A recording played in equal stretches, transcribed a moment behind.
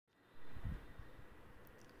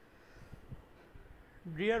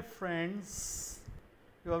Dear friends,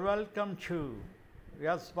 you are welcome to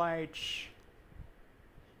Yasbyte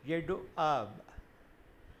Edu Hub.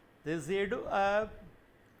 This Edu Hub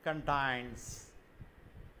contains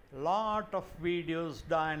lot of videos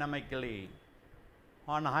dynamically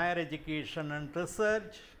on higher education and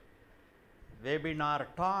research, webinar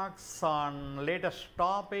talks on latest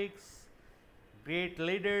topics, great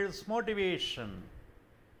leaders motivation,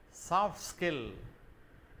 soft skill,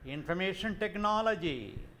 information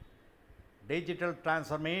technology, digital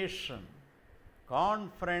transformation,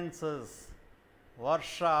 conferences,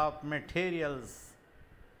 workshop materials,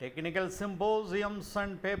 technical symposiums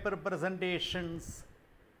and paper presentations,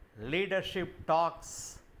 leadership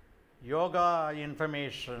talks, yoga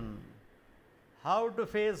information, how to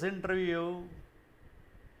face interview,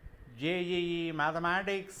 JEE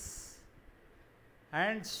mathematics,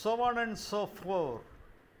 and so on and so forth.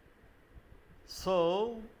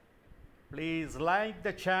 So, please like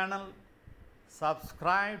the channel,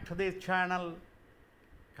 subscribe to this channel,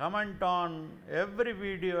 comment on every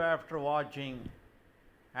video after watching,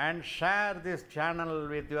 and share this channel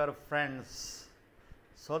with your friends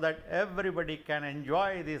so that everybody can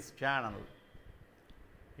enjoy this channel.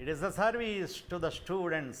 It is a service to the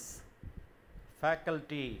students,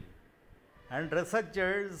 faculty, and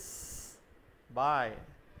researchers by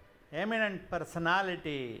eminent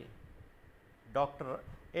personality Dr.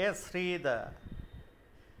 S. Sridhar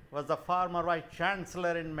was the former Vice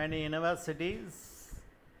Chancellor in many universities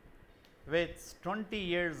with 20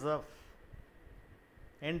 years of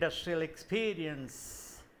industrial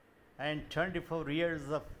experience and 24 years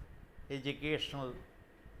of educational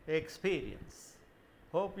experience.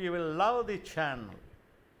 Hope you will love the channel.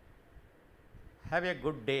 Have a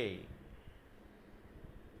good day.